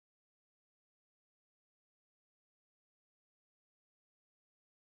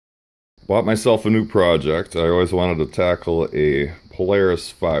Bought myself a new project. I always wanted to tackle a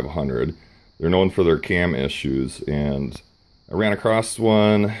Polaris 500. They're known for their cam issues, and I ran across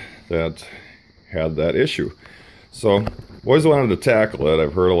one that had that issue. So always wanted to tackle it.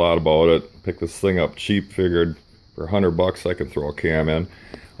 I've heard a lot about it. Picked this thing up cheap, figured for $100 I could throw a cam in.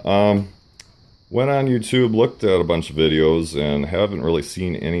 Went on YouTube, looked at a bunch of videos, and haven't really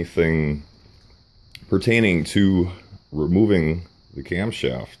seen anything pertaining to removing the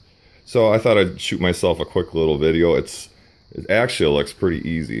camshaft. So I thought I'd shoot myself a quick little video. It actually looks pretty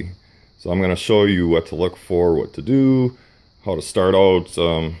easy. So I'm going to show you what to look for, what to do, how to start out,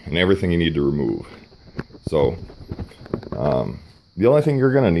 and everything you need to remove. So the only thing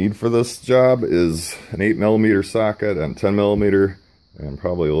you're going to need for this job is an 8mm socket and 10mm, and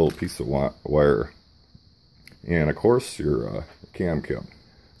probably a little piece of wire. And of course your cam kit.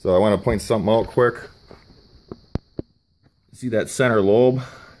 So I want to point something out quick. See that center lobe?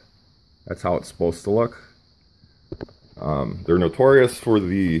 That's how it's supposed to look. They're notorious for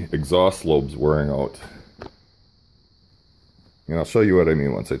the exhaust lobes wearing out. And I'll show you what I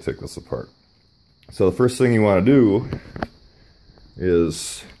mean once I take this apart. So the first thing you want to do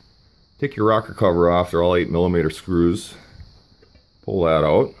is take your rocker cover off. They're all 8mm screws. Pull that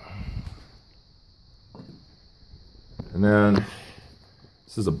out. And then,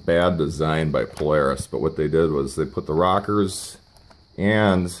 this is a bad design by Polaris, but what they did was they put the rockers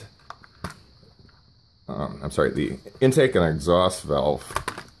and the intake and exhaust valve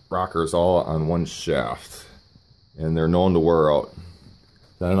rockers all on one shaft, and they're known to wear out.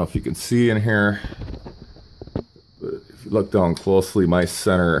 I don't know if you can see in here, but if you look down closely, my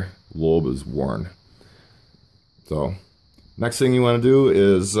center lobe is worn. So next thing you want to do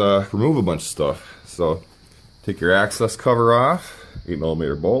is remove a bunch of stuff. So take your access cover off,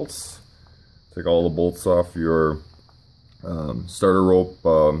 8mm bolts. Take all the bolts off your starter rope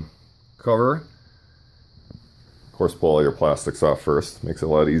cover. Of course, pull all your plastics off first. Makes it a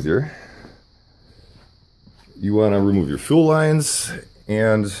lot easier. You want to remove your fuel lines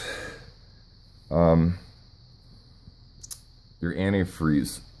and your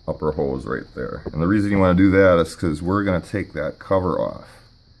antifreeze upper hose right there. And the reason you want to do that is because we're going to take that cover off.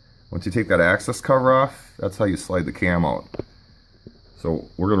 Once you take that access cover off, that's how you slide the cam out. So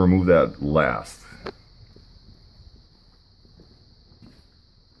we're going to remove that last.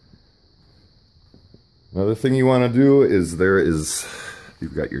 Another thing you want to do is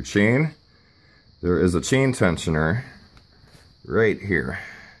you've got your chain. There is a chain tensioner right here.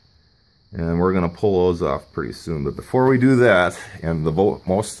 And we're going to pull those off pretty soon. But before we do that, and the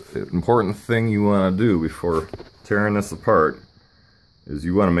most important thing you want to do before tearing this apart is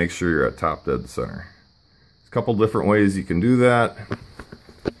you want to make sure you're at top dead center. There's a couple different ways you can do that.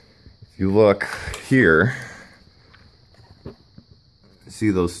 If you look here,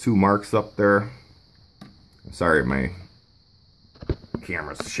 see those two marks up there? I'm sorry, my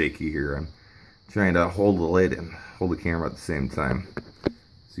camera's shaky here. I'm trying to hold the light and hold the camera at the same time.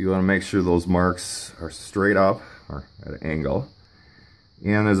 So you want to make sure those marks are straight up or at an angle.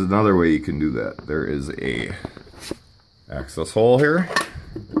 And there's another way you can do that. There is a access hole here.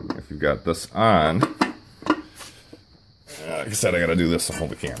 If you've got this on, like I said, I got to do this to hold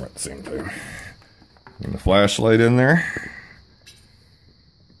the camera at the same time. And the flashlight in there.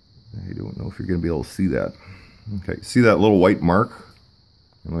 I don't know if you're going to be able to see that. Okay, see that little white mark?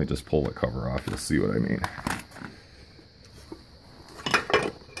 Let me just pull the cover off. You'll see what I mean.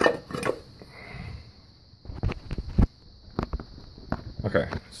 Okay,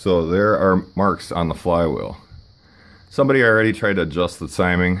 so there are marks on the flywheel. Somebody already tried to adjust the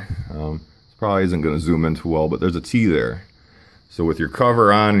timing. This probably isn't going to zoom in too well, but there's a T there. So with your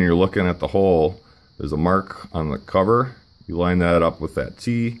cover on and you're looking at the hole, there's a mark on the cover. You line that up with that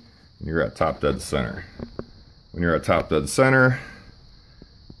T, and you're at top dead center. When you're at top dead center,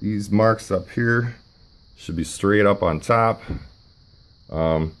 these marks up here should be straight up on top.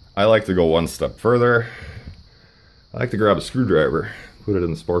 I like to go one step further. I like to grab a screwdriver, put it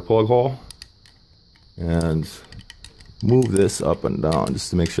in the spark plug hole, and move this up and down just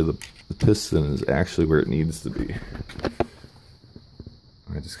to make sure the piston is actually where it needs to be.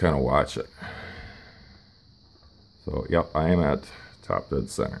 I just kind of watch it. So, yep, I am at top dead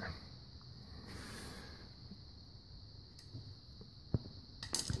center.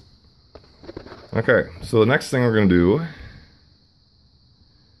 Okay, so the next thing we're going to do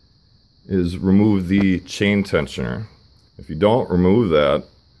is remove the chain tensioner. If you don't remove that,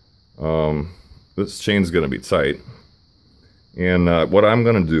 this chain's going to be tight. And what I'm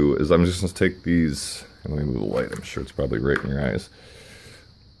going to do is I'm just going to take these, and let me move the light, I'm sure it's probably right in your eyes.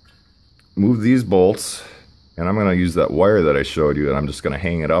 Move these bolts And I'm going to use that wire that I showed you, and I'm just going to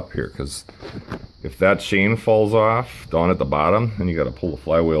hang it up here, because if that chain falls off down at the bottom, then you got to pull the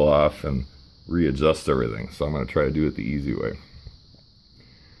flywheel off and readjust everything. So I'm going to try to do it the easy way.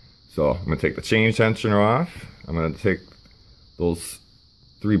 So I'm going to take the chain tensioner off. I'm going to take those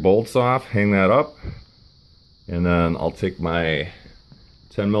 3 bolts off, hang that up, and then I'll take my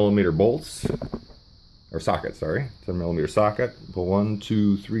 10mm bolts, or socket, sorry, 10mm socket, pull 1,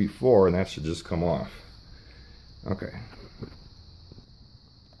 2, 3, 4, and that should just come off. Okay.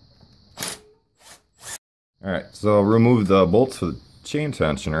 Alright, so I'll remove the bolts for the chain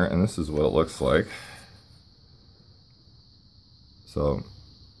tensioner, and this is what it looks like. So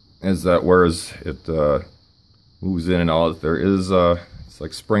as that wears, it moves in and out. There is it's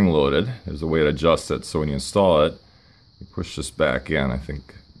like spring loaded. There's a way to adjust it, so when you install it, you push this back in. I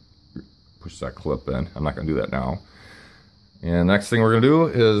think push that clip in. I'm not going to do that now. And next thing we're going to do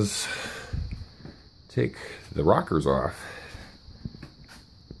is take the rockers off.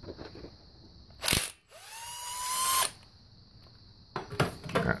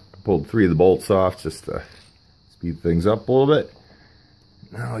 Alright, pulled 3 of the bolts off just to speed things up a little bit.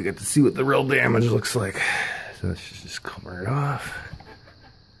 Now I get to see what the real damage looks like. So let's just cover it off.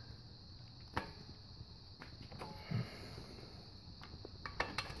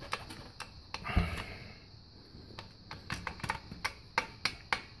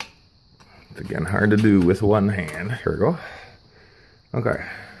 It's again hard to do with one hand. Here we go. Okay.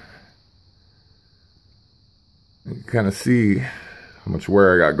 You can kind of see how much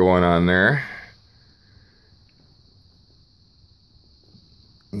wear I got going on there.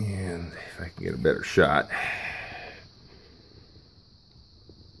 And if I can get a better shot,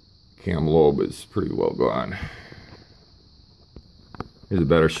 cam lobe is pretty well gone. Here's a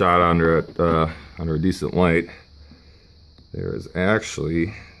better shot under a decent light. There is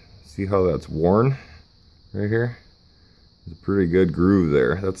actually, see how that's worn right here? There's a pretty good groove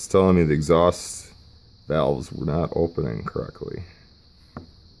there. That's telling me the exhaust valves were not opening correctly.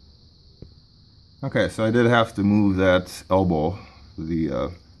 Okay, so I did have to move that elbow,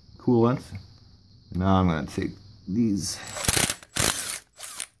 the coolant. Now I'm going to take these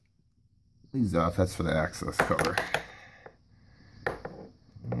off. That's for the access cover.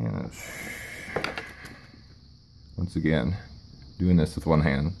 And once again, doing this with one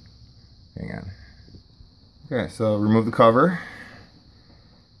hand. Hang on. Okay, so remove the cover.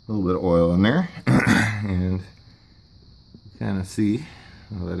 A little bit of oil in there. And you kind of see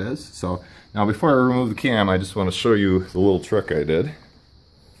how that is. So now before I remove the cam, I just want to show you the little trick I did.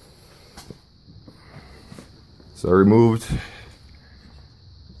 So I removed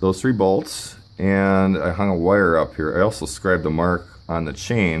those 3 bolts and I hung a wire up here. I also scribed a mark on the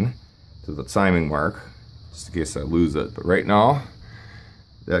chain to the timing mark, just in case I lose it. But right now,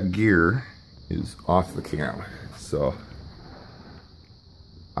 that gear is off the cam. So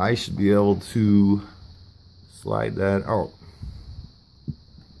I should be able to slide that out.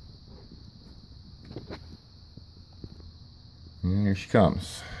 And here she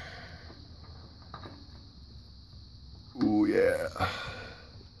comes. Oh yeah. I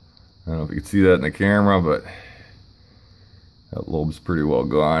don't know if you can see that in the camera, but that lobe's pretty well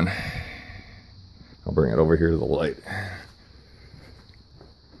gone. I'll bring it over here to the light.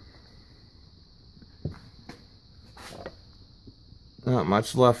 Not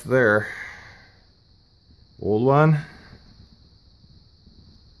much left there. Old one.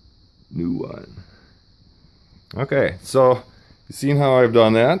 New one. Okay, so you've seen how I've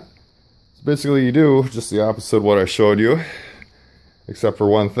done that. So basically you do just the opposite of what I showed you, except for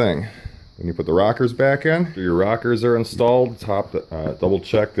one thing. When you put the rockers back in, your rockers are installed, double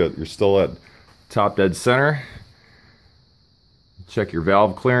check that you're still at top dead center. Check your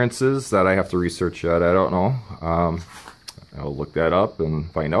valve clearances. That I have to research yet, I don't know. I'll look that up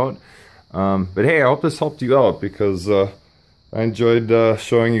and find out. But hey, I hope this helped you out, because I enjoyed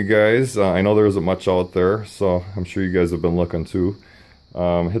showing you guys. I know there isn't much out there, so I'm sure you guys have been looking too.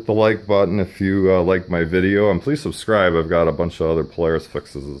 Hit the like button if you like my video, and please subscribe. I've got a bunch of other Polaris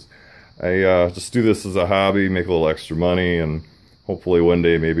fixes. I just do this as a hobby, make a little extra money, and hopefully one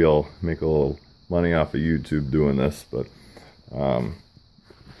day maybe I'll make a little money off of YouTube doing this. But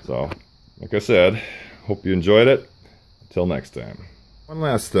so, like I said, hope you enjoyed it. Until next time. One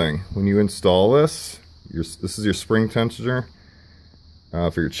last thing, when you install this, this is your spring tensioner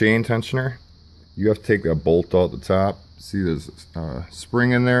for your chain tensioner. You have to take that bolt out the top. See, there's a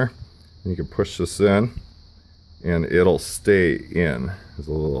spring in there, and you can push this in, and it'll stay in. There's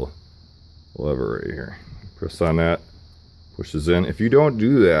a little lever right here. Press on that, pushes in. If you don't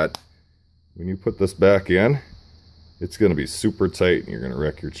do that, when you put this back in, it's going to be super tight, and you're going to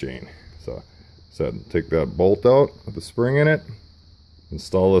wreck your chain. So said, take that bolt out with the spring in it,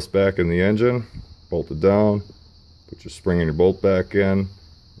 install this back in the engine, bolt it down, put your spring and your bolt back in,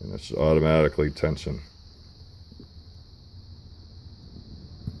 and it should automatically tension.